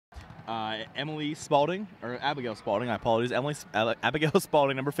Emily Spalding, or Abigail Spalding, I apologize. Abigail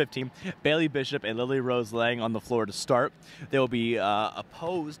Spalding, number 15, Bailey Bishop, and Lily Rose Lang on the floor to start. They will be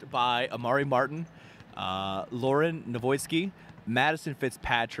opposed by Amari Martin, Lauren Novoisky, Madison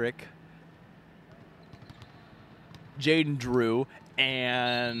Fitzpatrick, Jaden Drew,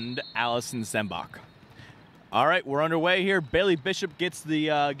 and Allison Sembach. All right, we're underway here. Bailey Bishop gets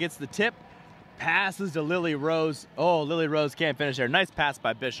the tip, passes to Lily Rose. Oh, Lily Rose can't finish there. Nice pass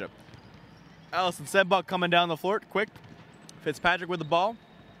by Bishop. Allison Sembach coming down the floor, quick. Fitzpatrick with the ball.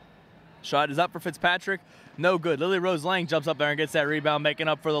 Shot is up for Fitzpatrick. No good. Lily Rose Lang jumps up there and gets that rebound, making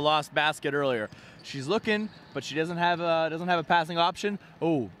up for the lost basket earlier. She's looking, but she doesn't have a passing option.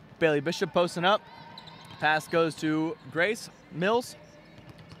 Oh, Bailey Bishop posting up. Pass goes to Grace Mills.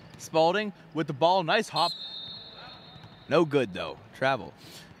 Spalding with the ball. Nice hop. No good though. Travel.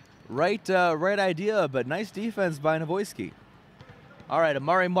 Right idea, but nice defense by Novoisky. All right,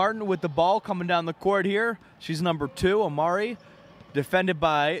 Amari Martin with the ball coming down the court here. She's number 2, Amari, defended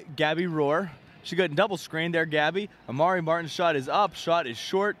by Gabby Rohr. She got double screen there, Gabby. Amari Martin's shot is up, shot is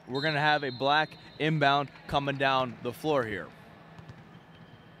short. We're going to have a black inbound coming down the floor here.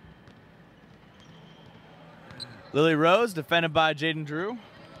 Lily Rose, defended by Jaden Drew.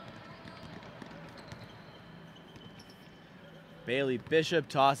 Bailey Bishop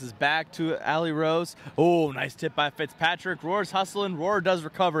tosses back to Allie Rose. Oh, nice tip by Fitzpatrick. Rohr's hustling. Rohr does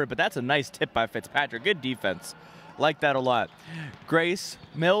recover it, but that's a nice tip by Fitzpatrick. Good defense. Like that a lot. Grace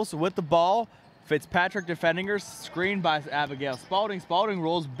Mills with the ball. Fitzpatrick defending her. Screened by Abigail Spalding. Spalding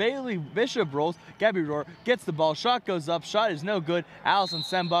rolls. Bailey Bishop rolls. Gabby Rohr gets the ball. Shot goes up. Shot is no good. Allison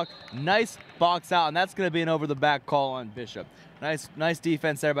Sembach. Nice box out, and that's going to be an over-the-back call on Bishop. Nice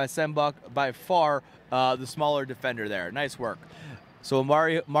defense there by Sembach. By far the smaller defender there. Nice work. So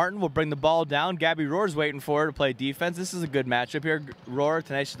Amari Martin will bring the ball down. Gabby Rohr's waiting for her to play defense. This is a good matchup here. Rohr,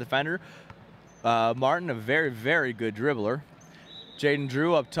 tenacious defender. Martin, a very, very good dribbler. Jaden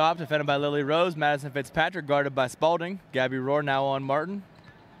Drew up top, defended by Lily Rose. Madison Fitzpatrick guarded by Spalding. Gabby Rohr now on Martin.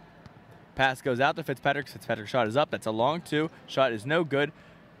 Pass goes out to Fitzpatrick. Fitzpatrick's shot is up. That's a long 2. Shot is no good.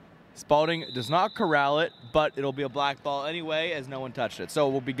 Spalding does not corral it, but it'll be a black ball anyway as no one touched it. So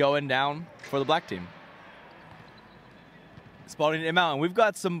we'll be going down for the black team. Spalding inbound, and we've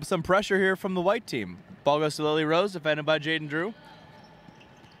got some pressure here from the white team. Ball goes to Lily Rose, defended by Jaden Drew.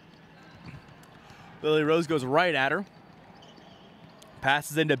 Lily Rose goes right at her.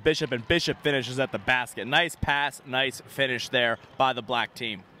 Passes into Bishop, and Bishop finishes at the basket. Nice pass, nice finish there by the black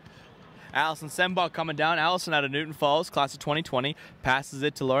team. Allison Sembach coming down. Allison out of Newton Falls, class of 2020. Passes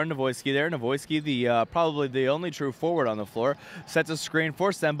it to Lauren Novoisky there. Novoisky, probably the only true forward on the floor. Sets a screen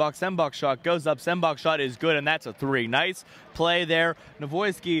for Sembach. Sembach's shot goes up. Sembach's shot is good, and that's a 3. Nice play there.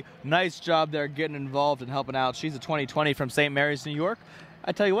 Novoisky, nice job there getting involved and helping out. She's a 2020 from St. Mary's, New York.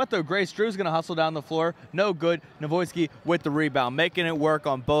 I tell you what, though, Grace Drew's going to hustle down the floor. No good. Novoisky with the rebound, making it work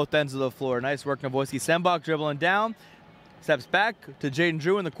on both ends of the floor. Nice work, Novoisky. Sembach dribbling down. Steps back to Jaden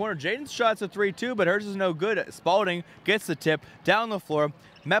Drew in the corner. Jaden's shot's a 3-2, but hers is no good. Spalding gets the tip down the floor.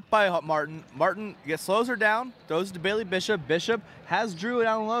 Met by Martin. Martin slows her down, throws it to Bailey Bishop. Bishop has Drew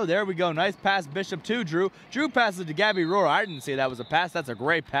down low. There we go. Nice pass, Bishop to Drew. Drew passes it to Gabby Rohr. I didn't say that was a pass. That's a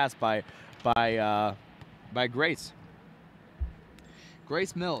great pass by Grace.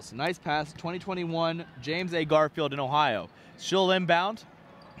 Grace Mills. Nice pass. 2021 James A. Garfield in Ohio. She'll inbound.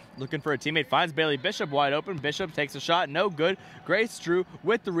 Looking for a teammate, finds Bailey Bishop wide open. Bishop takes a shot, no good. Grace Drew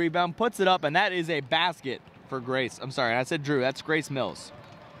with the rebound, puts it up, and that is a basket for Grace. I'm sorry, I said Drew. That's Grace Mills.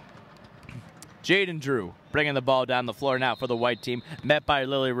 Jaden Drew bringing the ball down the floor now for the white team, met by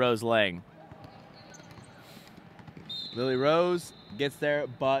Lily Rose Lang. Lily Rose gets there,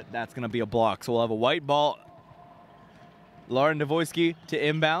 but that's going to be a block. So we'll have a white ball. Lauren Novoisky to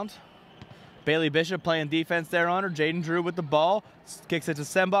inbound. Bailey Bishop playing defense there on her. Jaden Drew with the ball. Kicks it to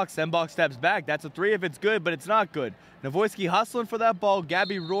Sembach. Sembach steps back. That's a 3 if it's good, but it's not good. Novoisky hustling for that ball.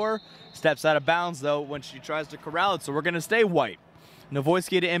 Gabby Rohr steps out of bounds, though, when she tries to corral it, so we're going to stay white.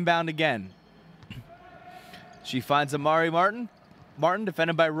 Novoisky to inbound again. She finds Amari Martin. Martin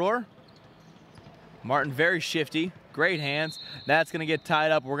defended by Rohr. Martin very shifty. Great hands. That's going to get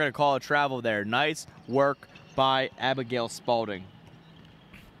tied up. We're going to call a travel there. Nice work by Abigail Spalding.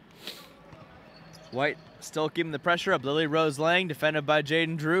 White still keeping the pressure up. Lily Rose Lang, defended by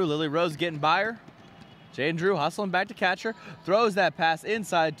Jaden Drew. Lily Rose getting by her. Jaden Drew hustling back to catch her. Throws that pass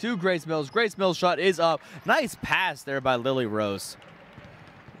inside to Grace Mills. Grace Mills' shot is up. Nice pass there by Lily Rose.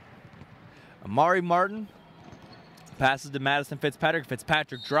 Amari Martin passes to Madison Fitzpatrick.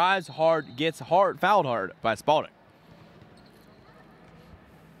 Fitzpatrick drives hard, gets hard, fouled hard by Spalding.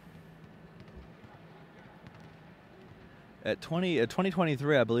 At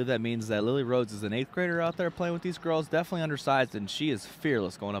 2023, I believe that means that Lily Rhodes is an 8th grader out there playing with these girls, definitely undersized, and she is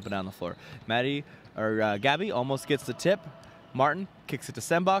fearless going up and down the floor. Gabby almost gets the tip. Martin kicks it to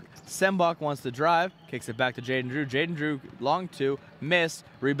Sembach. Sembach wants to drive, kicks it back to Jaden Drew. Jaden Drew, long two, miss,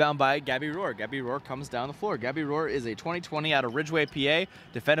 rebound by Gabby Rohr. Gabby Rohr comes down the floor. Gabby Rohr is a 2020 out of Ridgeway, PA,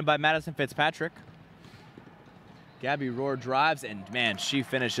 defended by Madison Fitzpatrick. Gabby Rohr drives, and man, she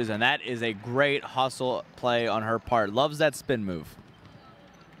finishes, and that is a great hustle play on her part. Loves that spin move,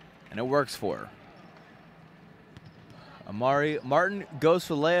 and it works for her. Amari Martin goes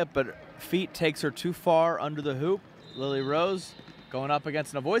for the layup, but feet takes her too far under the hoop. Lily Rose going up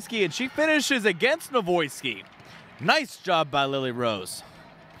against Navoyski, and she finishes against Navoyski. Nice job by Lily Rose.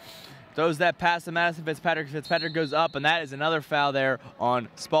 Throws that pass to Madison Fitzpatrick. Fitzpatrick goes up, and that is another foul there on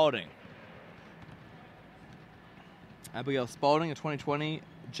Spalding. Abigail Spalding, a 2020,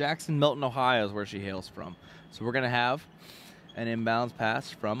 Jackson, Milton, Ohio is where she hails from. So we're going to have an inbounds pass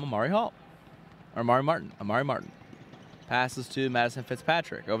from Amari Martin. Passes to Madison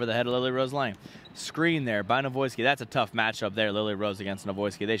Fitzpatrick over the head of Lily Rose Lang. Screen there by Navoyski. That's a tough matchup there, Lily Rose against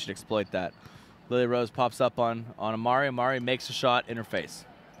Navoyski. They should exploit that. Lily Rose pops up on Amari. Amari makes a shot in her face.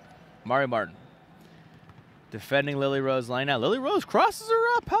 Amari Martin defending Lily Rose Lang. Now Lily Rose crosses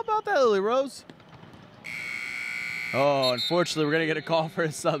her up. How about that, Lily Rose? Oh, unfortunately, we're going to get a call for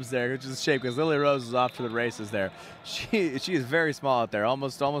his subs there, which is a shame because Lily Rose is off to the races there. She is very small out there,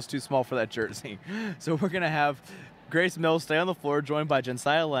 almost too small for that jersey. So we're going to have Grace Mills stay on the floor, joined by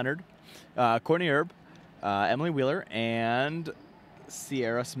Josiah Leonard, Courtney Erb, Emily Wheeler, and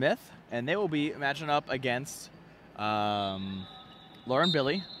Sierra Smith. And they will be matching up against Lauren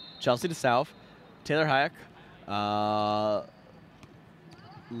Billy, Chelsea DeSalve, Taylor Hayek,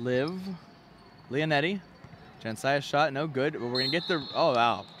 Liv Leonetti. Josiah's shot, no good, but we're going to get the, oh,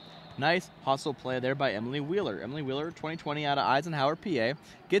 wow. Nice hustle play there by Emily Wheeler. Emily Wheeler, 2020 out of Eisenhower, PA.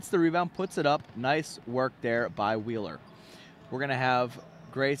 Gets the rebound, puts it up. Nice work there by Wheeler. We're going to have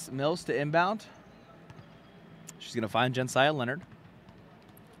Grace Mills to inbound. She's going to find Josiah Leonard.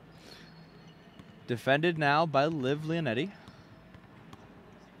 Defended now by Liv Leonetti.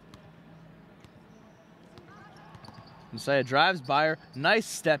 Josiah drives by her. Nice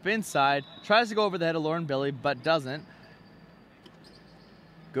step inside. Tries to go over the head of Lauren Billy, but doesn't.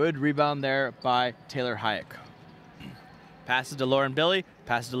 Good rebound there by Taylor Hayek. Passes to Lauren Billy.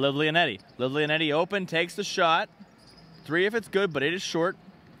 Passes to Liv Leonetti. Liv Leonetti open, takes the shot. 3 if it's good, but it is short.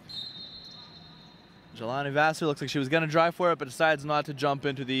 Jelani Vassar looks like she was going to drive for it, but decides not to jump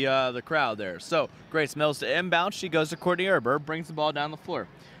into the crowd there. So Grace Mills to inbound. She goes to Courtney Erb. Erb brings the ball down the floor.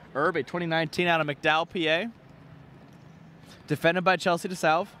 Erb, a 2019 out of McDowell, PA. Defended by Chelsea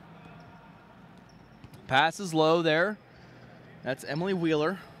DeSalve. Passes low there. That's Emily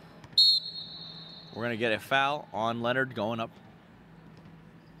Wheeler. We're going to get a foul on Leonard going up.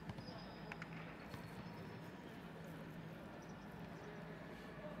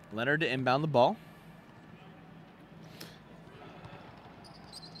 Leonard to inbound the ball.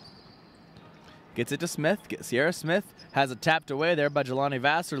 Gets it to Smith. Sierra Smith has it tapped away there by Jelani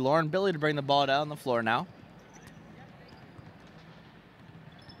Vassar. Lauren Billy to bring the ball down the floor now.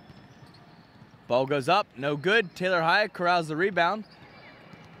 Ball goes up, no good. Taylor Hayek corrals the rebound.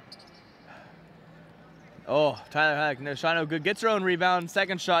 Oh, Tyler Hayek, no shot, no good. Gets her own rebound.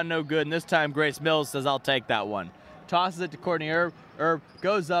 Second shot, no good. And this time, Grace Mills says, I'll take that one. Tosses it to Courtney Erb. Erb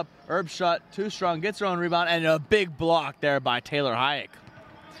goes up. Erb shot too strong. Gets her own rebound. And a big block there by Taylor Hayek.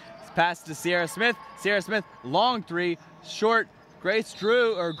 Pass to Sierra Smith. Sierra Smith, long three. Short. Grace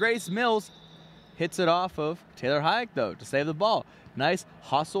Mills hits it off of Taylor Hayek, though, to save the ball. Nice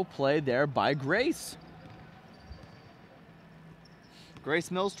hustle play there by Grace.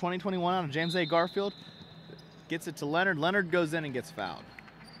 Grace Mills, 2021 out of James A. Garfield. Gets it to Leonard. Leonard goes in and gets fouled.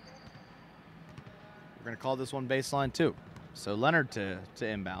 We're going to call this one baseline too. So Leonard to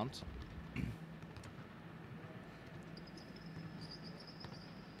inbound.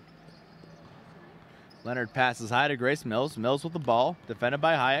 Leonard passes high to Grace Mills. Mills with the ball. Defended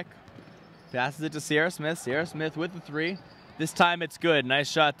by Hayek. Passes it to Sierra Smith. Sierra Smith with the three. This time it's good.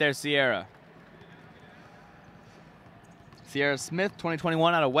 Nice shot there, Sierra. Sierra Smith,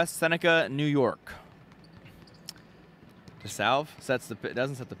 2021 out of West Seneca, New York. DeSalve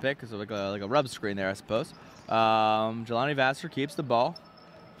doesn't set the pick, so like a rub screen there, I suppose. Jelani Vassar keeps the ball.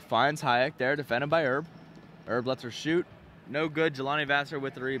 Finds Hayek there, defended by Erb. Erb lets her shoot. No good. Jelani Vassar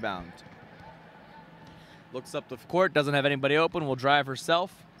with the rebound. Looks up the court, doesn't have anybody open, will drive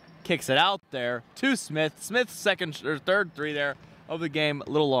herself. Kicks it out there to Smith. Smith's third three there of the game, a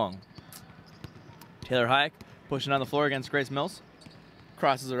little long. Taylor Hayek pushing on the floor against Grace Mills.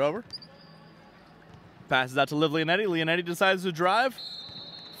 Crosses her over. passes out to Liv Leonetti. Leonetti decides to drive.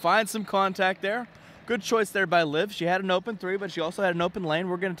 Finds some contact there. Good choice there by Liv. She had an open three, but she also had an open lane.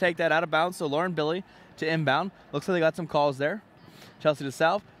 We're going to take that out of bounds, so Lauren Billy to inbound. Looks like they got some calls there. Chelsea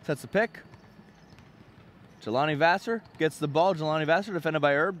DeSalve sets the pick. Jelani Vassar gets the ball. Jelani Vassar defended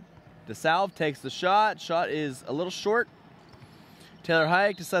by Herb. DeSalve takes the shot. Shot is a little short. Taylor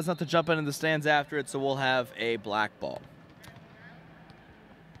Hayek decides not to jump into the stands after it, so we'll have a black ball.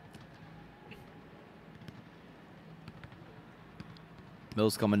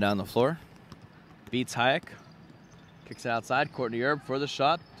 Mills coming down the floor. Beats Hayek. Kicks it outside. Courtney Herb for the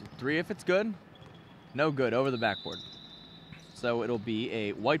shot. 3 if it's good. No good. Over the backboard. So it'll be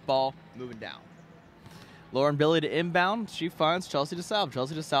a white ball moving down. Lauren Billy to inbound. She finds Chelsea DeSalve.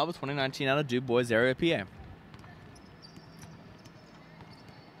 Chelsea DeSalve is 2019 out of Du Bois area, PA.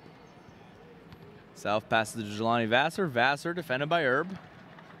 South passes to Jelani Vassar. Vassar defended by Herb.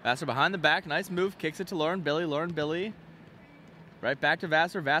 Vassar behind the back. Nice move. Kicks it to Lauren Billy. Lauren Billy right back to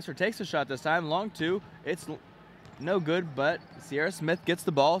Vassar. Vassar takes a shot this time. Long two. It's no good, but Sierra Smith gets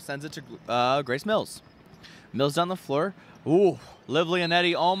the ball. Sends it to Grace Mills. Mills down the floor. Ooh, Liv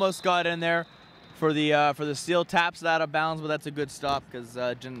Leonetti almost got in there for the steal. Taps it out of bounds, but that's a good stop because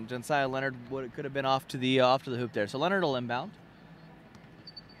Josiah Leonard could have been off to the hoop there. So Leonard will inbound.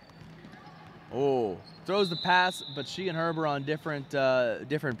 Oh, throws the pass, but she and Herb are on different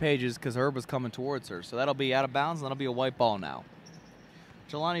pages because Herb was coming towards her. So that'll be out of bounds, and that'll be a white ball now.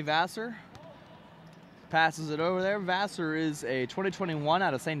 Jelani Vassar passes it over there. Vassar is a 2021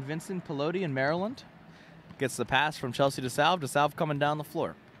 out of St. Vincent Pelote in Maryland. Gets the pass from Chelsea DeSalve. DeSalve coming down the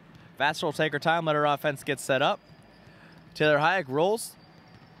floor. Vassar will take her time, let her offense get set up. Taylor Hayek rolls.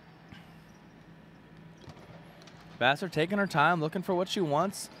 Vassar taking her time, looking for what she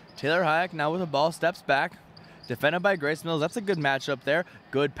wants. Taylor Hayek now with the ball, steps back. Defended by Grace Mills. That's a good matchup there.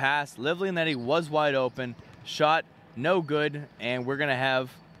 Good pass. Liv Leonetti was wide open. Shot, no good. And we're going to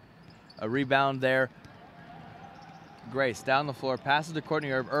have a rebound there. Grace down the floor. Passes to Courtney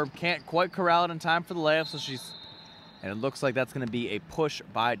Herb. Herb can't quite corral it in time for the layup, so she's... And it looks like that's going to be a push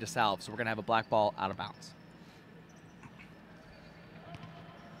by DeSalve. So we're going to have a black ball out of bounds.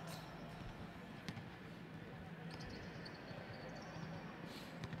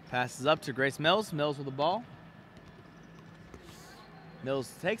 Passes up to Grace Mills. Mills with the ball.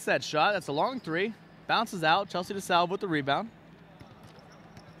 Mills takes that shot. That's a long three. Bounces out. Chelsea DeSalve with the rebound.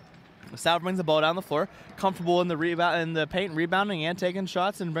 DeSalve brings the ball down the floor. Comfortable in the paint, rebounding and taking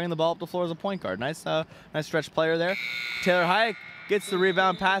shots and bringing the ball up the floor as a point guard. Nice stretch player there. Taylor Hayek gets the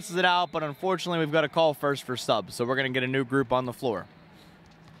rebound, passes it out, but unfortunately we've got a call first for subs, so we're going to get a new group on the floor.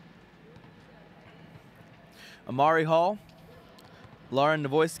 Amari Hall, Lauren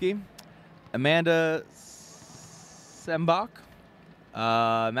Novoisky, Amanda Sembach,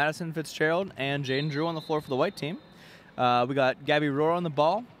 Madison Fitzgerald, and Jaden Drew on the floor for the white team. We got Gabby Rohr on the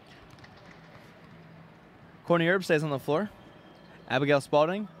ball. Courtney Herb stays on the floor. Abigail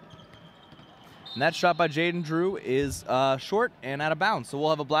Spalding. And that shot by Jaden Drew is short and out of bounds. So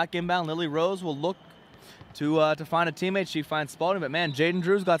we'll have a black inbound. Lily Rose will look to find a teammate. She finds Spalding, but man, Jaden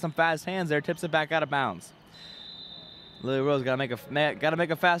Drew's got some fast hands there. Tips it back out of bounds. Lily Rose got to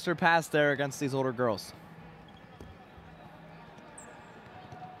make a faster pass there against these older girls.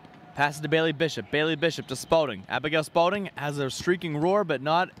 Passes to Bailey Bishop. Bailey Bishop to Spalding. Abigail Spalding has a streaking roar, but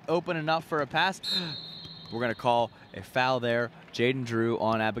not open enough for a pass. We're going to call a foul there. Jaden Drew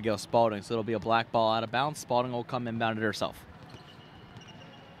on Abigail Spalding. So it'll be a black ball out of bounds. Spalding will come inbound it herself.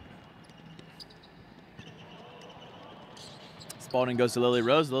 Spalding goes to Lily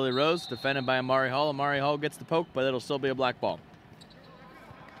Rose. Lily Rose defended by Amari Hall. Amari Hall gets the poke, but it'll still be a black ball.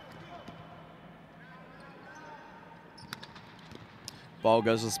 Ball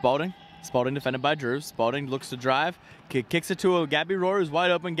goes to Spalding. Spalding defended by Drew. Spalding looks to drive. Kicks it to a Gabby Rohr who's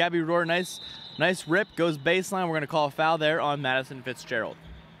wide open. Gabby Rohr, nice rip. Goes baseline. We're going to call a foul there on Madison Fitzgerald.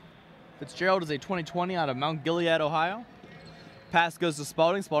 Fitzgerald is a 2020 out of Mount Gilead, Ohio. Pass goes to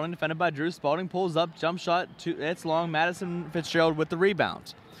Spalding. Spalding defended by Drew. Spalding pulls up. Jump shot. It's long. Madison Fitzgerald with the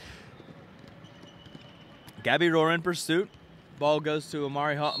rebound. Gabby Rohr in pursuit. Ball goes to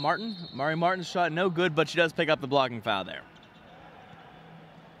Amari Martin. Amari Martin's shot no good, but she does pick up the blocking foul there.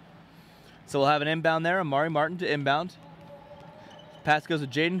 So we'll have an inbound there. Amari Martin to inbound. Pass goes to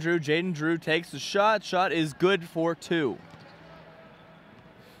Jaden Drew. Jaden Drew takes the shot. Shot is good for 2.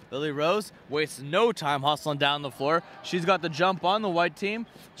 Lily Rose wastes no time hustling down the floor. She's got the jump on the white team.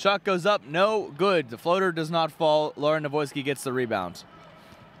 Shot goes up. No good. The floater does not fall. Lauren Novoisky gets the rebound.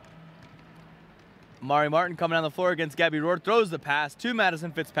 Amari Martin coming down the floor against Gabby Rohr. Throws the pass to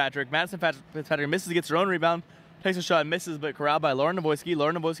Madison Fitzpatrick. Madison Fitzpatrick misses, gets her own rebound. Takes a shot, misses, but corralled by Lauren Novoisky.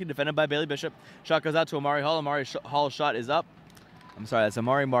 Lauren Novoisky defended by Bailey Bishop. Shot goes out to Amari Hall. Amari Hall's shot is up. I'm sorry, that's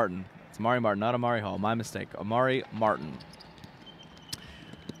Amari Martin. It's Amari Martin, not Amari Hall. My mistake. Amari Martin.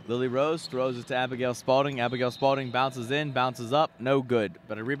 Lily Rose throws it to Abigail Spalding. Abigail Spalding bounces in, bounces up, no good.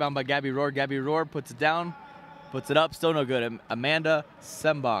 But a rebound by Gabby Rohr. Gabby Rohr puts it down, puts it up, still no good. Amanda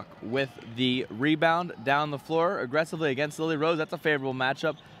Sembach with the rebound down the floor aggressively against Lily Rose. That's a favorable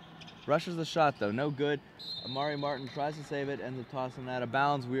matchup. Rushes the shot, though, no good. Amari Martin tries to save it, ends up tossing it out of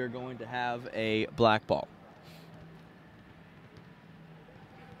bounds. We are going to have a black ball.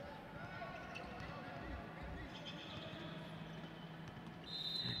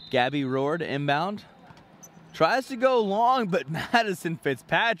 Gabby Rohr to inbound. Tries to go long, but Madison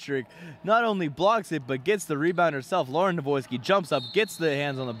Fitzpatrick not only blocks it, but gets the rebound herself. Lauren Novoisky jumps up, gets the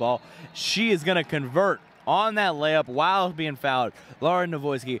hands on the ball. She is going to convert on that layup while being fouled. Lauren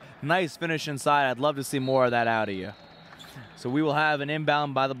Novoisky, nice finish inside. I'd love to see more of that out of you. So we will have an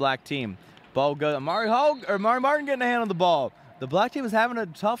inbound by the black team. Ball goes, Amari Martin getting a hand on the ball. The black team is having a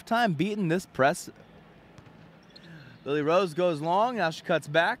tough time beating this press. Lily Rose goes long, now she cuts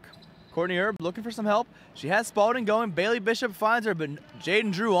back. Courtney Herb looking for some help. She has Spalding going. Bailey Bishop finds her, but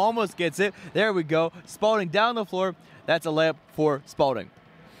Jaden Drew almost gets it. There we go. Spalding down the floor. That's a layup for Spalding.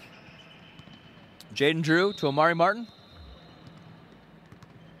 Jaden Drew to Amari Martin.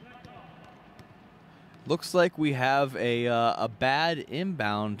 Looks like we have a bad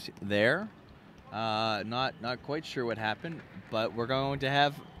inbound there. Not quite sure what happened, but we're going to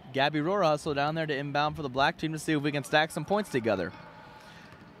have Gabby Rohr hustle down there to inbound for the black team to see if we can stack some points together.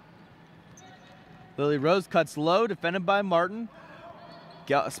 Lily Rose cuts low, defended by Martin.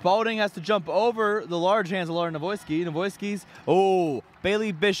 Spalding has to jump over the large hands of Lauren Novoisky. Novoisky's,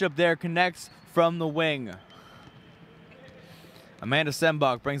 Bailey Bishop there connects from the wing. Amanda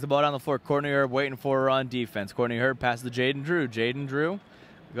Sembach brings the ball down the floor. Courtney Herb waiting for her on defense. Courtney Herb passes to Jaden Drew. Jaden Drew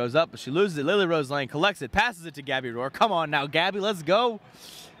goes up, but she loses it. Lily Rose Lane collects it, passes it to Gabby Rohr. Come on now, Gabby, let's go.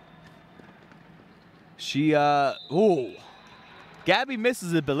 Gabby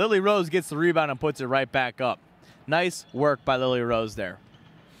misses it, but Lily Rose gets the rebound and puts it right back up. Nice work by Lily Rose there.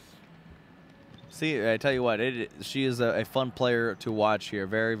 See, I tell you what, she is a fun player to watch here.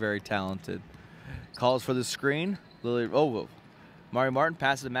 Very, very talented. Calls for the screen. Amari Martin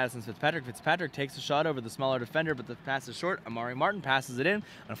passes to Madison Fitzpatrick. Fitzpatrick takes a shot over the smaller defender, but the pass is short. Amari Martin passes it in.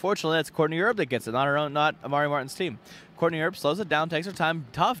 Unfortunately, that's Courtney Herb that gets it, not her own, not Amari Martin's team. Courtney Herb slows it down, takes her time.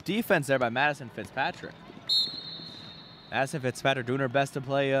 Tough defense there by Madison Fitzpatrick. Madison Fitzpatrick doing her best to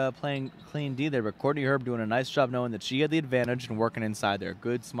playing clean D there, but Courtney Herb doing a nice job knowing that she had the advantage and working inside there.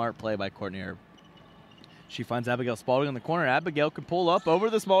 Good, smart play by Courtney Herb. She finds Abigail Spalding in the corner. Abigail can pull up over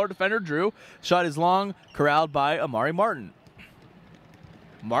the smaller defender, Drew. Shot is long, corralled by Amari Martin.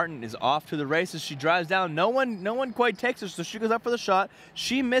 Martin is off to the races. She drives down. No one quite takes her, so she goes up for the shot.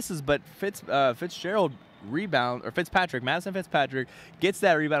 She misses, but Fitzgerald rebound, or Madison Fitzpatrick gets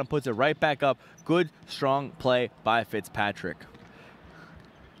that rebound and puts it right back up. Good, strong play by Fitzpatrick.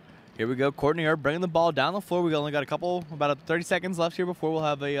 Here we go. Courtney Herb bringing the ball down the floor. We only got about 30 seconds left here before we'll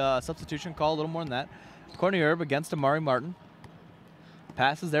have a substitution call, a little more than that. Courtney Herb against Amari Martin.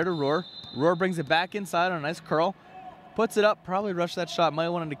 Passes there to Rohr. Rohr brings it back inside on a nice curl. Puts it up, probably rushed that shot. Might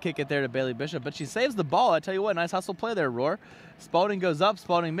have wanted to kick it there to Bailey Bishop, but she saves the ball. I tell you what, nice hustle play there, Rohr. Spalding goes up,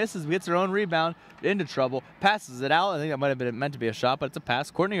 Spalding misses, gets her own rebound, into trouble, passes it out. I think that might have been meant to be a shot, but it's a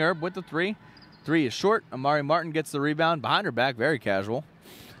pass. Courtney Herb with the three. Three is short. Amari Martin gets the rebound behind her back, very casual.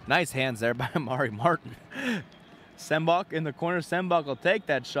 Nice hands there by Amari Martin. Sembach in the corner. Sembach will take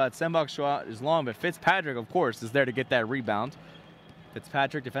that shot. Sembach's shot is long, but Fitzpatrick, of course, is there to get that rebound.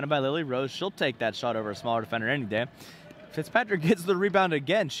 Fitzpatrick defended by Lily Rose. She'll take that shot over a smaller defender any day. Fitzpatrick gets the rebound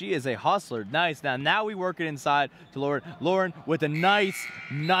again. She is a hustler. Nice. Now we work it inside to Lauren. Lauren with a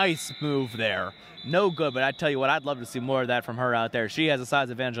nice move there. No good, but I tell you what, I'd love to see more of that from her out there. She has a size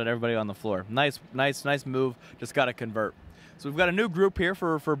advantage on everybody on the floor. Nice move. Just got to convert. So we've got a new group here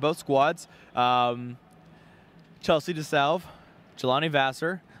for both squads. Chelsea DeSalve, Jelani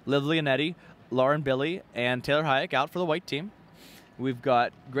Vassar, Liv Leonetti, Lauren Billy, and Taylor Hayek out for the white team. We've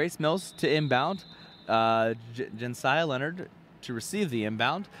got Grace Mills to inbound. Jensaya Leonard to receive the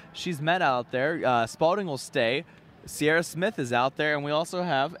inbound. She's met out there. Spalding will stay. Sierra Smith is out there, and we also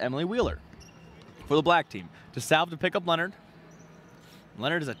have Emily Wheeler for the black team. DeSalve to pick up Leonard.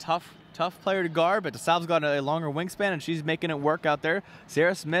 Leonard is a tough player to guard, but DeSalve's got a longer wingspan, and she's making it work out there.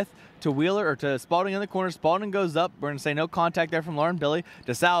 Sierra Smith to Wheeler, or to Spalding in the corner. Spalding goes up. We're going to say no contact there from Lauren Billy.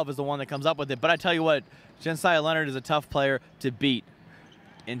 DeSalve is the one that comes up with it, but I tell you what, Jensaya Leonard is a tough player to beat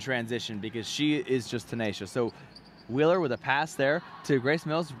in transition because she is just tenacious. So Wheeler with a pass there to Grace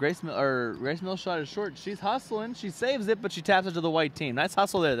Mills. Grace Mills shot is short. She's hustling. She saves it, but she taps it to the white team. Nice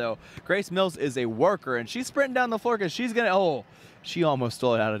hustle there, though. Grace Mills is a worker, and she's sprinting down the floor because she's going to, oh, she almost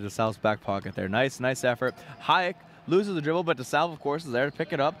stole it out of DeSalve's back pocket there. Nice effort. Hayek loses the dribble, but DeSalve, of course, is there to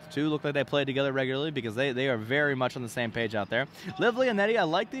pick it up. Two look like they play together regularly because they are very much on the same page out there. Liv Leonetti, I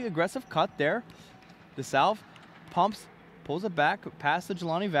like the aggressive cut there. DeSalve pumps, pulls it back, pass to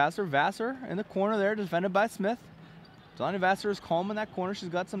Jelani Vassar. Vassar in the corner there, defended by Smith. Jelani Vassar is calm in that corner. She's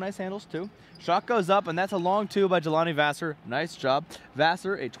got some nice handles, too. Shot goes up, and that's a long two by Jelani Vassar. Nice job.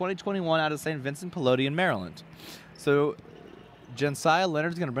 Vassar, a 2021 out of St. Vincent Pallotti in Maryland. So Jensaya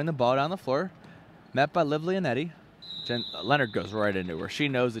Leonard's going to bring the ball down the floor, met by Liv Leonetti. Leonard goes right into her. She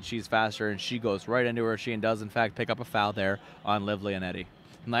knows that she's faster, and she goes right into her. She does, in fact, pick up a foul there on Liv Leonetti.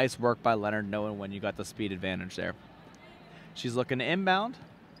 Nice work by Leonard, knowing when you got the speed advantage there. She's looking to inbound.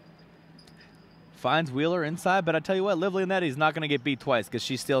 Finds Wheeler inside, but I tell you what, Liv Leonetti's not going to get beat twice because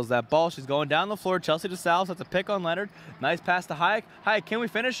she steals that ball. She's going down the floor. Chelsea DeSalve sets a pick on Leonard. Nice pass to Hayek. Hayek, can we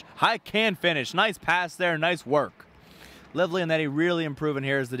finish? Hayek can finish. Nice pass there. Nice work. Liv Leonetti really improving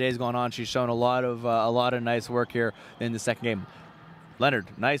here as the day's going on. She's shown a lot of nice work here in the second game. Leonard,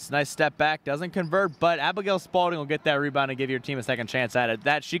 nice step back, doesn't convert, but Abigail Spalding will get that rebound and give your team a second chance at it.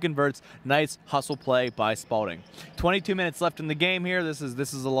 That she converts. Nice hustle play by Spalding. 22 minutes left in the game here. This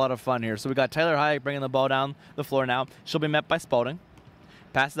is a lot of fun here. So we got Taylor Hayek bringing the ball down the floor now. She'll be met by Spalding.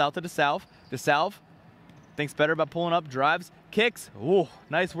 Passes out to DeSalve. DeSalve thinks better about pulling up, drives, kicks. Ooh,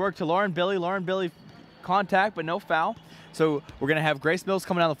 nice work to Lauren Billy. Lauren Billy contact, but no foul. So we're going to have Grace Mills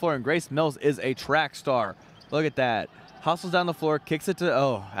coming down the floor, and Grace Mills is a track star. Look at that. Hustles down the floor, kicks it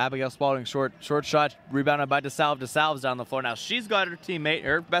to, Abigail Spalding, short shot, rebounded by DeSalve. DeSalve's down the floor. Now she's got her teammate,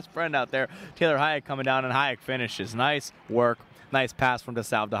 her best friend out there, Taylor Hayek, coming down, and Hayek finishes. Nice work. Nice pass from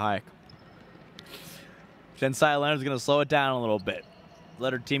DeSalve to Hayek. Jensaya Leonard's going to slow it down a little bit.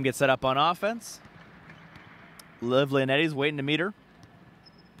 Let her team get set up on offense. Liv Leonetti's waiting to meet her.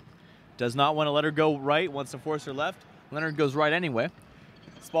 Does not want to let her go right, wants to force her left. Leonard goes right anyway.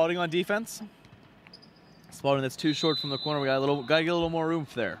 Spalding on defense. Spalding that's too short from the corner. We got to get a little more room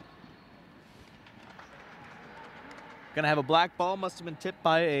there. Gonna have a black ball. Must have been tipped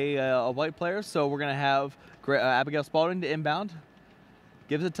by a white player. So we're gonna have Abigail Spalding to inbound.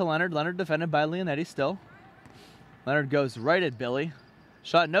 Gives it to Leonard. Leonard defended by Leonetti still. Leonard goes right at Billy.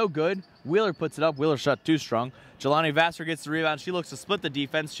 Shot no good. Wheeler puts it up. Wheeler shot too strong. Jelani Vassar gets the rebound. She looks to split the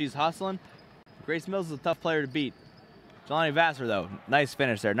defense. She's hustling. Grace Mills is a tough player to beat. Jelani Vassar though, nice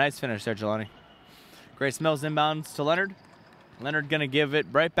finish there. Nice finish there, Jelani. Grace Mills inbounds to Leonard. Leonard going to give it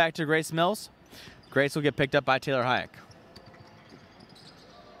right back to Grace Mills. Grace will get picked up by Taylor Hayek.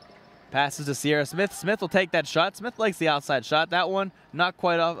 Passes to Sierra Smith. Smith will take that shot. Smith likes the outside shot. That one not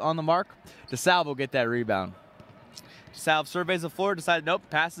quite on the mark. DeSalve will get that rebound. DeSalve surveys the floor, decided nope,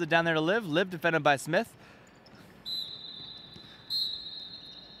 passes it down there to Liv. Liv defended by Smith.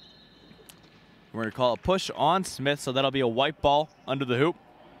 We're going to call a push on Smith, so that'll be a white ball under the hoop.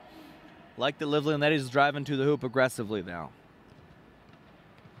 Like that Liv Leonetti is driving to the hoop aggressively now.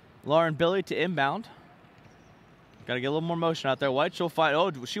 Lauren Billy to inbound. Got to get a little more motion out there. White, she'll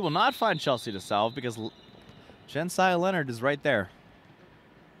find, she will not find Chelsea DeSalve because Jensaya Leonard is right there.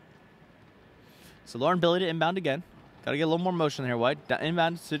 So Lauren Billy to inbound again. Got to get a little more motion here, White.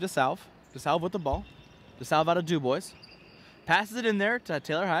 Inbound to DeSalve. DeSalve with the ball. DeSalve out of DuBois. Passes it in there to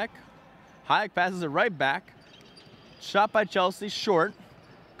Taylor Hayek. Hayek passes it right back. Shot by Chelsea, short.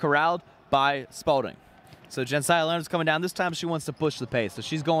 Corralled by Spalding. So Jensaya Leonard's coming down. This time she wants to push the pace. So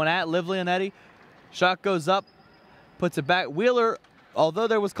she's going at Liv Leonetti. Shot goes up. Puts it back. Wheeler, although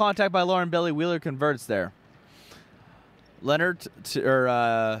there was contact by Lauren Billy, Wheeler converts there. Leonard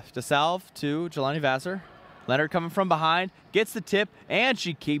DeSalve to Jelani Vassar. Leonard coming from behind, gets the tip, and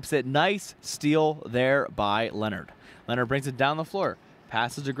she keeps it. Nice steal there by Leonard. Leonard brings it down the floor.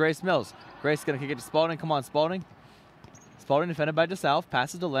 Passes to Grace Mills. Grace going to kick it to Spalding. Come on, Spalding. Spalding defended by DeSalve.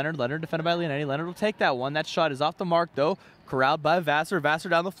 Passes to Leonard. Leonard defended by Leonetti. Leonard will take that one. That shot is off the mark, though. Corralled by Vassar. Vassar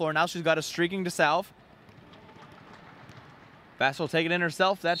down the floor. Now she's got a streaking DeSalve. Vassar will take it in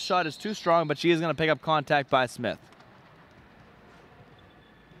herself. That shot is too strong, but she is going to pick up contact by Smith.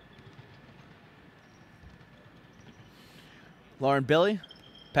 Lauren Billy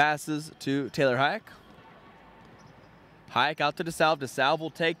passes to Taylor Hayek. Hayek out to DeSalve. DeSalve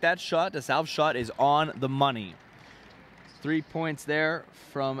will take that shot. DeSalve's shot is on the money. 3 points there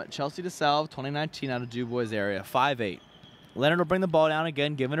from Chelsea DeSalve, 2019 out of DuBois area, 5-8. Leonard will bring the ball down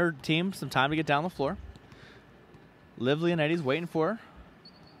again, giving her team some time to get down the floor. Liv Leonetti's waiting for her.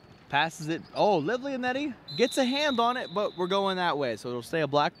 Passes it. Oh, Livlianetti gets a hand on it, but we're going that way, so it'll stay a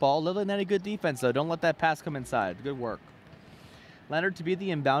black ball. Livlianetti, good defense, though. Don't let that pass come inside. Good work. Leonard to be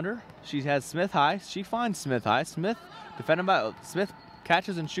the inbounder. She has Smith high. She finds Smith high. Smith defended by Smith,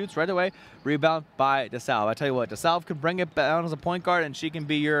 catches and shoots right away. Rebound by DeSalve. I tell you what, DeSalve could bring it down as a point guard, and she can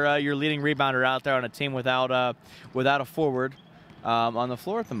be your leading rebounder out there on a team without a forward on the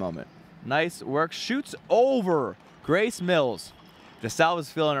floor at the moment. Nice work. Shoots over Grace Mills. DeSalve is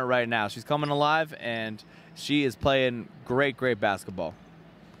feeling it right now. She's coming alive, and she is playing great basketball.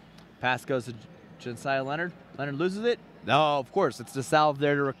 Pass goes to Josiah Leonard. Leonard loses it. No, of course, it's DeSalve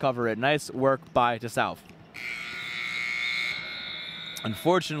there to recover it. Nice work by DeSalve.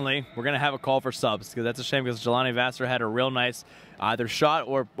 Unfortunately, we're going to have a call for subs, because that's a shame, because Jelani Vassar had a real nice either shot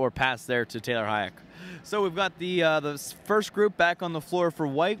or pass there to Taylor Hayek. So we've got the first group back on the floor for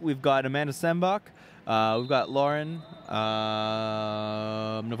White. We've got Amanda Sembach. We've got Lauren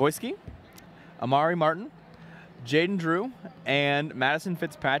Navoyski, Amari Martin, Jaden Drew, and Madison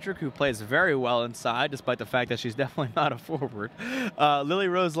Fitzpatrick, who plays very well inside, despite the fact that she's definitely not a forward. Lily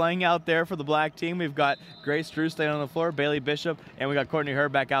Rose laying out there for the black team. We've got Grace Drew staying on the floor, Bailey Bishop, and we got Courtney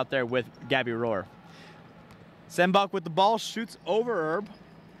Herb back out there with Gabby Rohr. Sembach with the ball, shoots over Herb.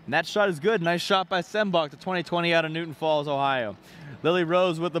 And that shot is good. Nice shot by Sembach, the 2020 out of Newton Falls, Ohio. Lily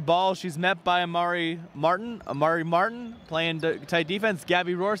Rose with the ball. She's met by Amari Martin. Amari Martin playing tight defense.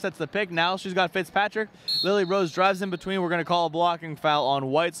 Gabby Rohr sets the pick. Now she's got Fitzpatrick. Lily Rose drives in between. We're going to call a blocking foul on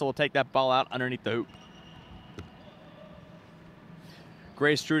White, so we'll take that ball out underneath the hoop.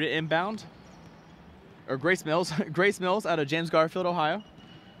 Grace Drew to inbound. Or Grace Mills. Grace Mills out of James Garfield, Ohio.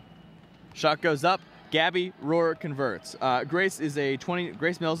 Shot goes up. Gabby Rohr converts. Grace Mills is a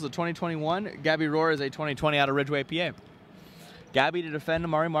 2021. Gabby Rohr is a 2020 out of Ridgeway, PA. Gabby to defend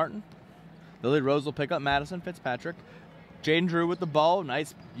Amari Martin. Lily Rose will pick up Madison Fitzpatrick. Jaden Drew with the ball.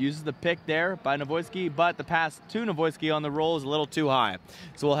 Nice. Uses the pick there by Navoyski, but the pass to Navoyski on the roll is a little too high.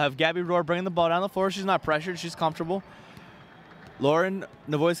 So we'll have Gabby Rohr bringing the ball down the floor. She's not pressured. She's comfortable. Lauren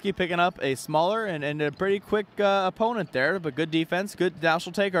Navoyski picking up a smaller and a pretty quick opponent there, but good defense. Good. Now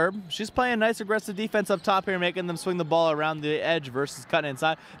she'll take Herb. She's playing nice aggressive defense up top here, making them swing the ball around the edge versus cutting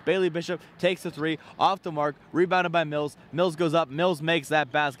inside. Bailey Bishop takes the three, off the mark, rebounded by Mills. Mills goes up. Mills makes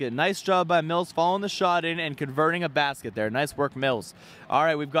that basket. Nice job by Mills following the shot in and converting a basket there. Nice work, Mills. All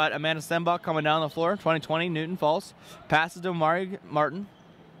right, we've got Amanda Sembach coming down the floor, 2020, Newton Falls. Passes to Amari Martin.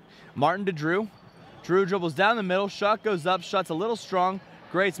 Martin to Drew. Drew dribbles down the middle. Shot goes up. Shot's a little strong.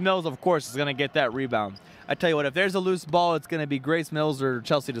 Grace Mills, of course, is going to get that rebound. I tell you what, if there's a loose ball, it's going to be Grace Mills or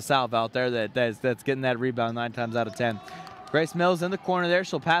Chelsea DeSalve out there that's getting that rebound 9 times out of 10. Grace Mills in the corner there.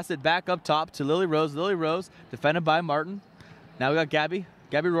 She'll pass it back up top to Lily Rose. Lily Rose defended by Martin. Now we got Gabby.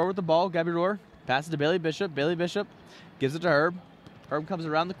 Gabby Rohr with the ball. Gabby Rohr passes to Bailey Bishop. Bailey Bishop gives it to Herb. Herb comes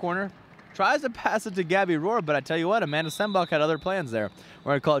around the corner. Tries to pass it to Gabby Rohr, but I tell you what, Amanda Sembach had other plans there. We're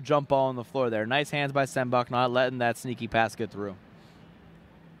going to call it jump ball on the floor there. Nice hands by Sembach, not letting that sneaky pass get through.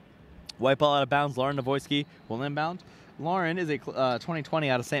 White ball out of bounds. Lauren Navoyski will inbound. Lauren is a 2020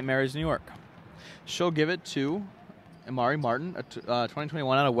 out of St. Mary's, New York. She'll give it to Amari Martin, a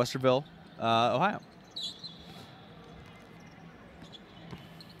 2021 out of Westerville, Ohio.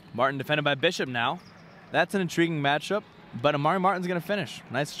 Martin defended by Bishop now. That's an intriguing matchup. But Amari Martin's going to finish.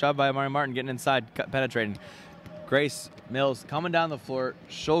 Nice job by Amari Martin getting inside, penetrating. Grace Mills coming down the floor.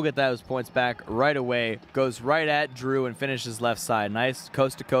 She'll get those points back right away. Goes right at Drew and finishes left side. Nice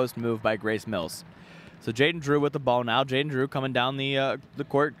coast-to-coast move by Grace Mills. So Jaden Drew with the ball now. Jaden Drew coming down the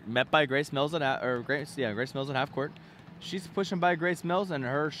court, met by Grace Mills at Grace Mills at half court. She's pushing by Grace Mills, and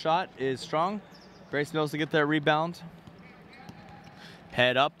her shot is strong. Grace Mills to get that rebound.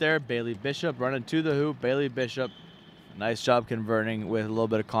 Head up there. Bailey Bishop running to the hoop. Bailey Bishop. Nice job converting with a little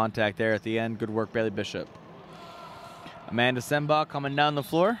bit of contact there at the end. Good work, Bailey Bishop. Amanda Sembach coming down the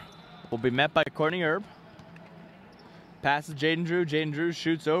floor. Will be met by Courtney Herb. Passes Jaden Drew. Jaden Drew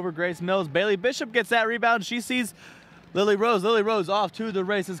shoots over Grace Mills. Bailey Bishop gets that rebound. She sees Lily Rose. Lily Rose off to the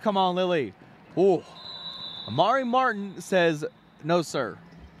races. Come on, Lily. Ooh. Amari Martin says, no, sir.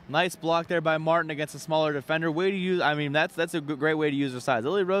 Nice block there by Martin against a smaller defender. Way to use, I mean, that's a great way to use her size.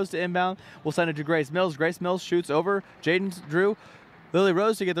 Lily Rose to inbound. We'll send it to Grace Mills. Grace Mills shoots over Jaden Drew. Lily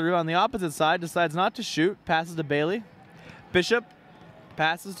Rose to get the rebound on the opposite side. Decides not to shoot. Passes to Bailey. Bishop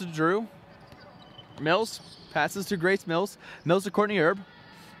passes to Drew. Mills passes to Grace Mills. Mills to Courtney Herb.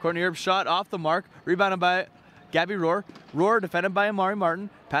 Courtney Herb shot off the mark. Rebounded by Gabby Rohr. Rohr defended by Amari Martin.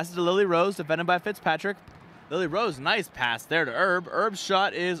 Passes to Lily Rose. Defended by Fitzpatrick. Lily Rose, nice pass there to Herb. Herb's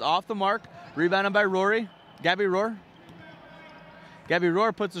shot is off the mark. Rebounded by Gabby Rohr. Gabby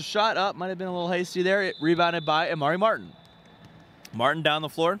Rohr puts a shot up. Might have been a little hasty there. Rebounded by Amari Martin. Martin down the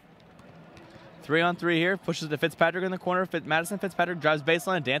floor. 3-on-3 here. Pushes to Fitzpatrick in the corner. Madison Fitzpatrick drives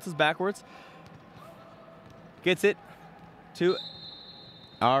baseline, dances backwards. Gets it to...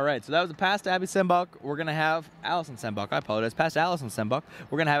 All right, so that was a pass to Abby Sembach. We're going to have Allison Sembach. I apologize. Pass to Allison Sembach.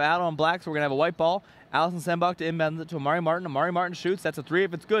 We're going to have out on black, so we're going to have a white ball. Allison Sembach to inbound it to Amari Martin. Amari Martin shoots. That's a 3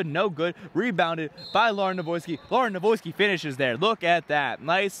 if it's good. No good. Rebounded by Lauren Navoyski. Lauren Navoyski finishes there. Look at that.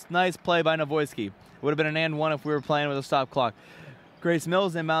 Nice play by Navoyski. Would have been an and one if we were playing with a stop clock. Grace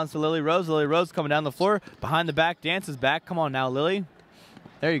Mills inbounds to Lily Rose. Lily Rose coming down the floor. Behind the back, dances back. Come on now, Lily.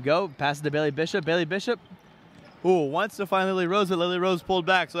 There you go. Passes to Bailey Bishop. Bailey Bishop. Ooh, wants to find Lily Rose, but Lily Rose pulled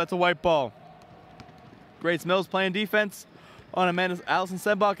back, so that's a white ball. Grace Mills playing defense on Allison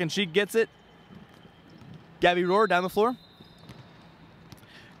Sembach, and she gets it. Gabby Rohr down the floor.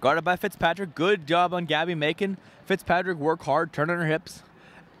 Guarded by Fitzpatrick. Good job on Gabby making Fitzpatrick work hard, turning her hips.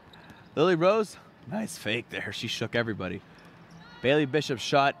 Lily Rose, nice fake there. She shook everybody. Bailey Bishop's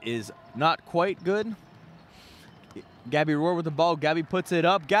shot is not quite good. Gabby Rohr with the ball. Gabby puts it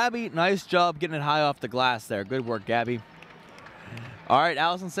up. Gabby, nice job getting it high off the glass there. Good work, Gabby. All right,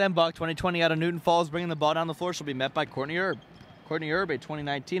 Allison Sembach, 2020 out of Newton Falls, bringing the ball down the floor. She'll be met by Courtney Erb. Courtney Erb, a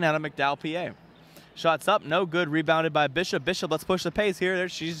 2019 out of McDowell, PA. Shots up, no good. Rebounded by Bishop. Bishop, let's push the pace here.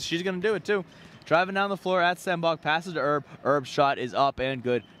 She's going to do it, too. Driving down the floor at Sembach, passes to Erb. Erb's shot is up and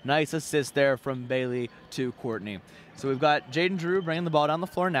good. Nice assist there from Bailey to Courtney. So we've got Jaden Drew bringing the ball down the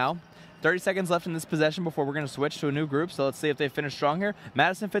floor now. 30 seconds left in this possession before we're going to switch to a new group, so let's see if they finish strong here.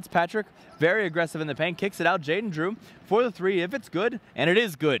 Madison Fitzpatrick, very aggressive in the paint, kicks it out. Jaden Drew for the 3 if it's good, and it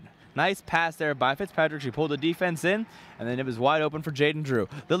is good. Nice pass there by Fitzpatrick. She pulled the defense in, and then it was wide open for Jaden Drew.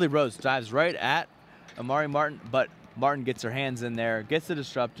 Lily Rose dives right at Amari Martin, but Martin gets her hands in there, gets the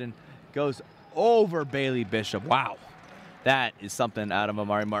disruption, goes over Bailey Bishop. Wow, that is something out of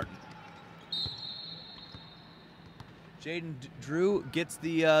Amari Martin. Jaden Drew gets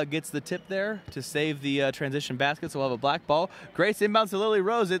the tip there to save the transition basket, so we'll have a black ball. Grace inbounds to Lily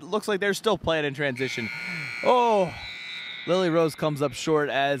Rose. It looks like they're still playing in transition. Oh, Lily Rose comes up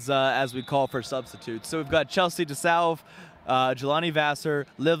short as we call for substitutes. So we've got Chelsea DeSalve, Jelani Vassar,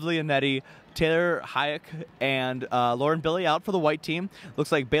 Liv Leonetti, Taylor Hayek, and Lauren Billy out for the white team.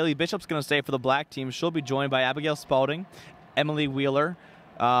 Looks like Bailey Bishop's going to stay for the black team. She'll be joined by Abigail Spalding, Emily Wheeler,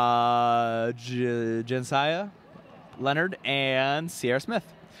 Jensiah Leonard, and Sierra Smith.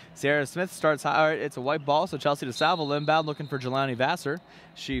 Sierra Smith starts high. All right, it's a white ball, so Chelsea DeSalve will inbound looking for Jelani Vassar.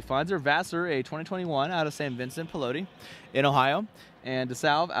 She finds her Vassar, a 2021 out of St. Vincent Pelote in Ohio, and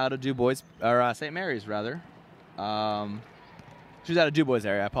DeSalve out of Du Bois, or St. Mary's, rather. She's out of Du Bois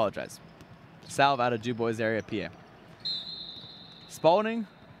area, I apologize. DeSalve out of Du Bois area, PA. Spalding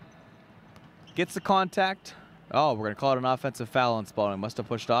gets the contact. Oh, we're going to call it an offensive foul on Spalding. Must have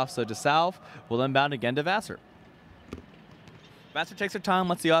pushed off, so DeSalve will inbound again to Vassar. Vassar takes her time,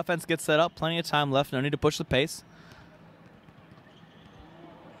 lets the offense get set up. Plenty of time left. No need to push the pace.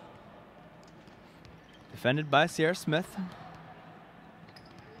 Defended by Sierra Smith.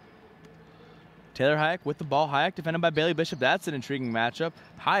 Taylor Hayek with the ball. Hayek defended by Bailey Bishop. That's an intriguing matchup.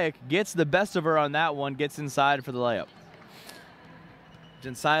 Hayek gets the best of her on that one. Gets inside for the layup.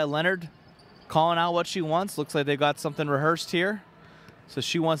 Jensiah Leonard calling out what she wants. Looks like they got something rehearsed here. So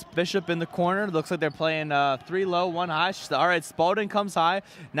she wants Bishop in the corner. Looks like they're playing 3 low, 1 high. She's all right, Spalding comes high.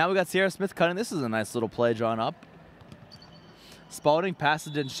 Now we got Sierra Smith cutting. This is a nice little play drawn up. Spalding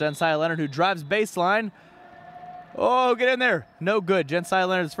passes to Jensiah Leonard, who drives baseline. Oh, get in there. No good. Jensiah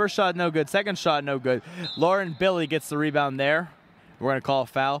Leonard's first shot, no good. Second shot, no good. Lauren Billy gets the rebound there. We're going to call a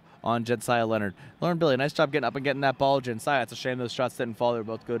foul on Jensiah Leonard. Lauren Billy, nice job getting up and getting that ball. Jensiah, it's a shame those shots didn't fall. They were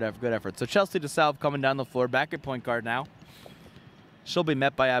both good efforts. So Chelsea DeSalve coming down the floor, back at point guard now. She'll be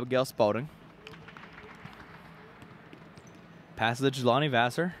met by Abigail Spalding. Passes to Jelani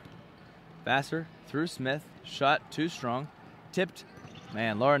Vassar. Vassar through Smith. Shot too strong. Tipped.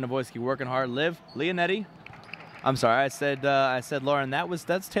 Man, Lauren Navoyski working hard. Liv Leonetti. I'm sorry, I said Lauren.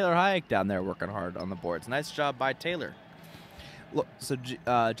 That's Taylor Hayek down there working hard on the boards. Nice job by Taylor. Look, so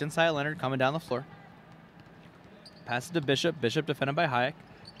Jensiah Leonard coming down the floor. Passes to Bishop. Bishop defended by Hayek.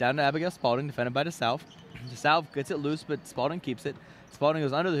 Down to Abigail Spalding, defended by DeSalve. DeSalve gets it loose, but Spalding keeps it. Spalding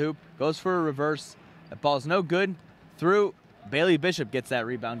goes under the hoop, goes for a reverse. That ball's no good. Through. Bailey Bishop gets that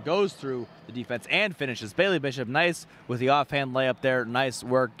rebound, goes through the defense, and finishes. Bailey Bishop, nice with the offhand layup there. Nice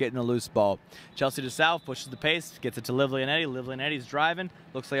work getting a loose ball. Chelsea DeSalve pushes the pace, gets it to Liv Leonetti. Liv Leonetti's driving.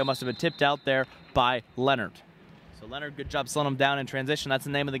 Looks like it must have been tipped out there by Leonard. So Leonard, good job slowing him down in transition. That's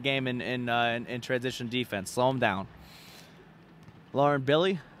the name of the game in transition defense. Slow him down. Lauren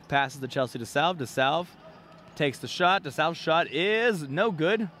Billy passes to Chelsea DeSalve. DeSalve takes the shot. DeSalve's shot is no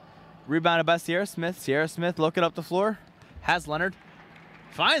good. Rebounded by Sierra Smith. Sierra Smith looking up the floor. Has Leonard.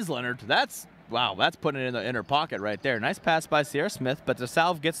 Finds Leonard. That's wow, that's putting it in the inner pocket right there. Nice pass by Sierra Smith, but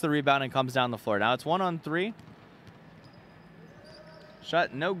DeSalve gets the rebound and comes down the floor. Now it's 1-on-3.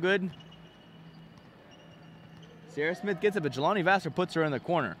 Shot no good. Sierra Smith gets it, but Jelani Vassar puts her in the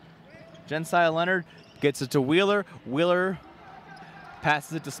corner. Jensai Leonard gets it to Wheeler. Wheeler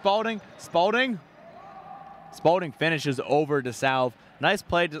passes it to Spalding. Spalding finishes over DeSalve. Nice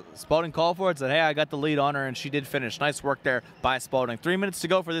play. Spalding called for it, said, hey, I got the lead on her, and she did finish. Nice work there by Spalding. 3 minutes to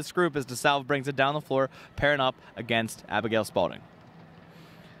go for this group as DeSalve brings it down the floor, pairing up against Abigail Spalding.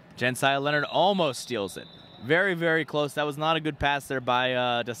 Jensai Leonard almost steals it. Very, very close. That was not a good pass there by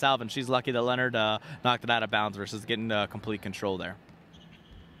DeSalve, and she's lucky that Leonard knocked it out of bounds versus getting complete control there.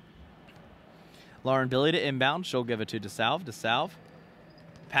 Lauren Billy to inbound. She'll give it to DeSalve. DeSalve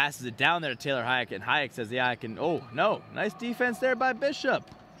passes it down there to Taylor Hayek, and Hayek says, yeah, I can. Oh, no. Nice defense there by Bishop.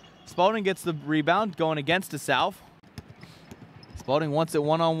 Spalding gets the rebound going against DeSalve. Spalding wants it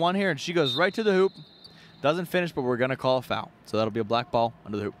one-on-one here, and she goes right to the hoop. Doesn't finish, but we're going to call a foul. So that'll be a black ball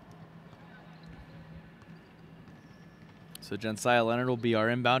under the hoop. So Jensai Leonard will be our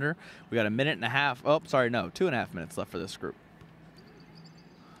inbounder. We got 1.5 minutes. Oh, sorry, no, 2.5 minutes left for this group.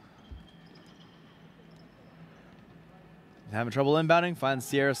 Having trouble inbounding, finds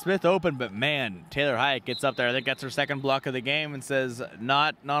Sierra Smith open, but man, Taylor Hayek gets up there. I think that's her second block of the game and says,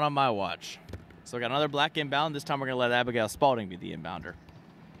 not on my watch. So we got another black inbound. This time we're going to let Abigail Spalding be the inbounder.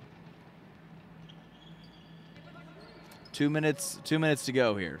 2 minutes to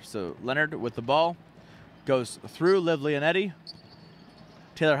go here. So Leonard with the ball. Goes through Liv Leonetti.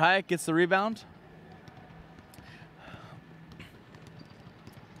 Taylor Hayek gets the rebound.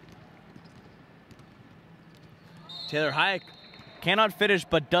 Taylor Hayek cannot finish,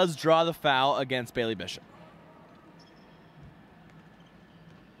 but does draw the foul against Bailey Bishop.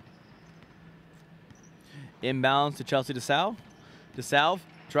 Inbounds to Chelsea DeSalve. DeSalve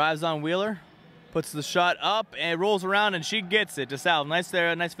drives on Wheeler, puts the shot up, and rolls around, and she gets it. DeSalve, nice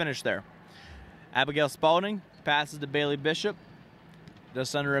there, nice finish there. Abigail Spalding passes to Bailey Bishop.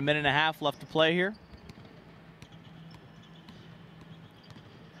 Just under 1.5 minutes left to play here.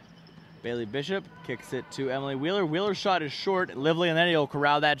 Bailey Bishop kicks it to Emily Wheeler. Wheeler's shot is short. Liv Leonetti will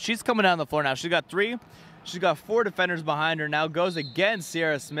corral that. She's coming down the floor now. She's got 3. She's got 4 defenders behind her. Now goes against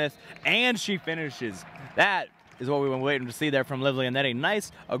Sierra Smith, and she finishes. That is what we've been waiting to see there from Liv Leonetti.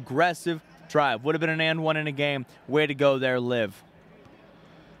 Nice, aggressive drive. Would have been an and one in a game. Way to go there, Liv.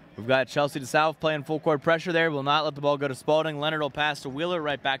 We've got Chelsea DeSalve playing full court pressure there. Will not let the ball go to Spalding. Leonard will pass to Wheeler,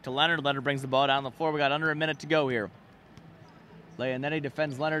 right back to Leonard. Leonard brings the ball down the floor. We got under 1 minute to go here. Leonetti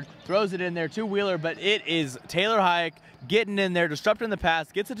defends Leonard, throws it in there to Wheeler, but it is Taylor Hayek getting in there, disrupting the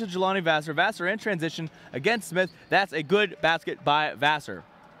pass, gets it to Jelani Vassar. Vassar in transition against Smith. That's a good basket by Vassar.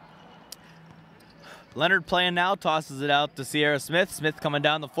 Leonard playing now, tosses it out to Sierra Smith. Smith coming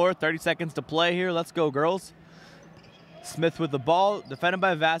down the floor, 30 seconds to play here. Let's go, girls. Smith with the ball, defended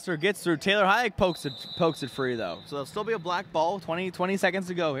by Vassar, gets through. Taylor Hayek pokes it free, though. So there'll still be a black ball, 20 seconds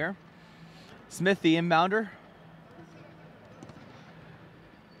to go here. Smith, the inbounder.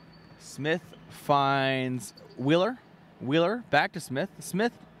 Smith finds Wheeler. Wheeler back to Smith.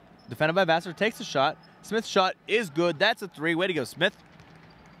 Smith, defended by Vassar, takes a shot. Smith's shot is good. That's a 3. Way to go, Smith.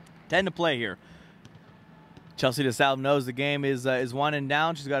 10 to play here. Chelsea DeSalve knows the game is winding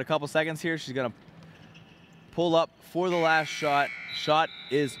down. She's got a couple seconds here. She's going to pull up for the last shot. Shot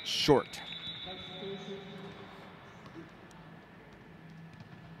is short.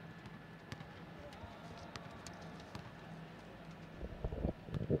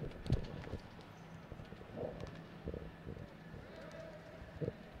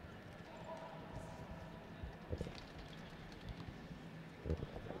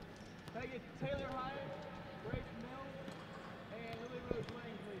 Taylor Hayek, Grace Mills, and Lily Rose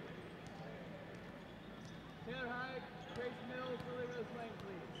Lang, please. Taylor Hayek, Grace Mills, Lily Rose Lang,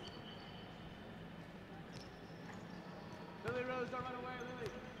 please. Lily Rose, don't run away, Lily.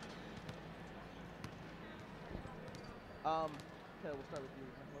 Taylor, we'll start with you.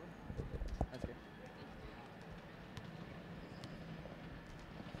 That's good.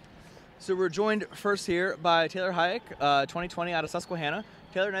 So we're joined first here by Taylor Hayek, 2020 out of Susquehanna.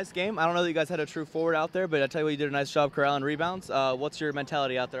 Taylor, nice game. I don't know that you guys had a true forward out there, but I tell you what, you did a nice job corralling rebounds. What's your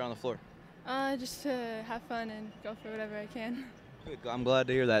mentality out there on the floor? Just to have fun and go for whatever I can. Good. I'm glad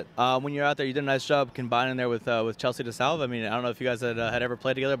to hear that. When you're out there, you did a nice job combining there with Chelsea DeSalve. I mean, I don't know if you guys had ever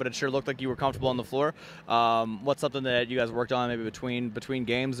played together, but it sure looked like you were comfortable on the floor. What's something that you guys worked on maybe between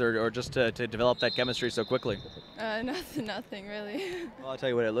games or just to develop that chemistry so quickly? Nothing really. Well, I'll tell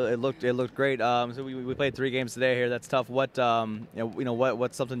you what, it looked great. So we played 3 games today here. That's tough. What's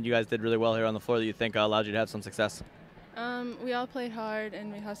something you guys did really well here on the floor that you think allowed you to have some success? We all played hard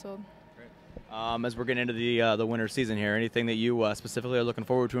and we hustled. Great. As we're getting into the winter season here, anything that you specifically are looking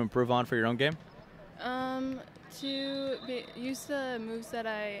forward to improve on for your own game? Use the moves that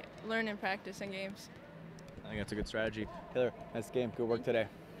I learn in practice and games. I think that's a good strategy. Taylor, nice game. Good work today.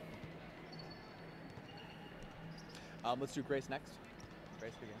 Let's do Grace next.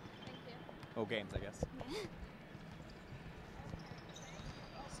 Grace, good game. Thank you. Oh, games, I guess.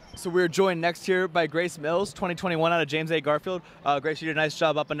 So we're joined next here by Grace Mills, 2021 out of James A. Garfield. Grace, you did a nice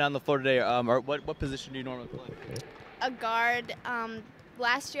job up and down the floor today. What position do you normally play? A guard.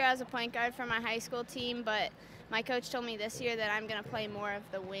 Last year I was a point guard for my high school team, but my coach told me this year that I'm going to play more of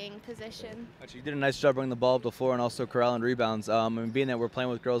the wing position. Actually, you did a nice job bringing the ball up the floor and also corralling rebounds. And being that we're playing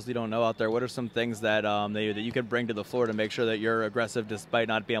with girls you don't know out there, what are some things that that you can bring to the floor to make sure that you're aggressive despite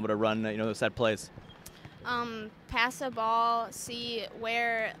not being able to run set plays? Pass a ball, see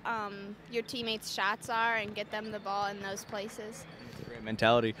where your teammates' shots are, and get them the ball in those places. That's a great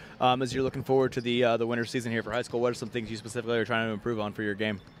mentality. As you're looking forward to the winter season here for high school, what are some things you specifically are trying to improve on for your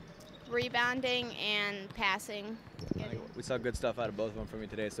game? Rebounding and passing. We saw good stuff out of both of them from you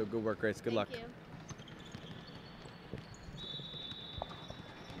today, so good work, Grace. Good luck. Thank you.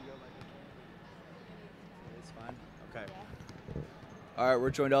 It's fine. Okay. All right,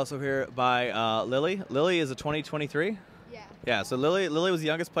 we're joined also here by Lily. Lily is a 2023. Yeah, so Lily was the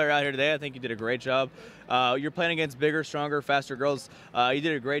youngest player out here today. I think you did a great job. You're playing against bigger, stronger, faster girls. You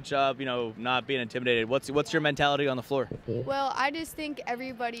did a great job, not being intimidated. What's your mentality on the floor? Well, I just think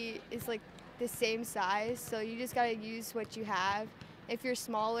everybody is like the same size, so you just got to use what you have. If you're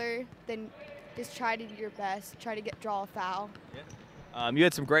smaller, then just try to do your best. Try to draw a foul. Yeah. You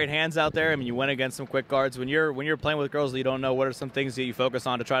had some great hands out there. I mean, you went against some quick guards. When you're playing with girls that you don't know, what are some things that you focus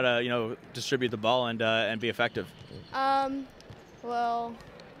on to try to distribute the ball and be effective? Well,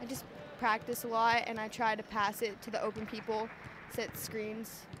 I just practice a lot and I try to pass it to the open people, set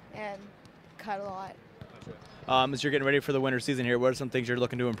screens, and cut a lot. As you're getting ready for the winter season here, what are some things you're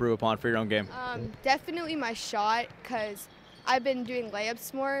looking to improve upon for your own game? Definitely my shot, because I've been doing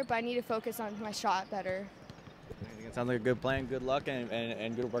layups more, but I need to focus on my shot better. I think it sounds like a good plan. Good luck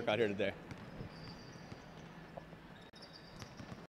and good work out here today.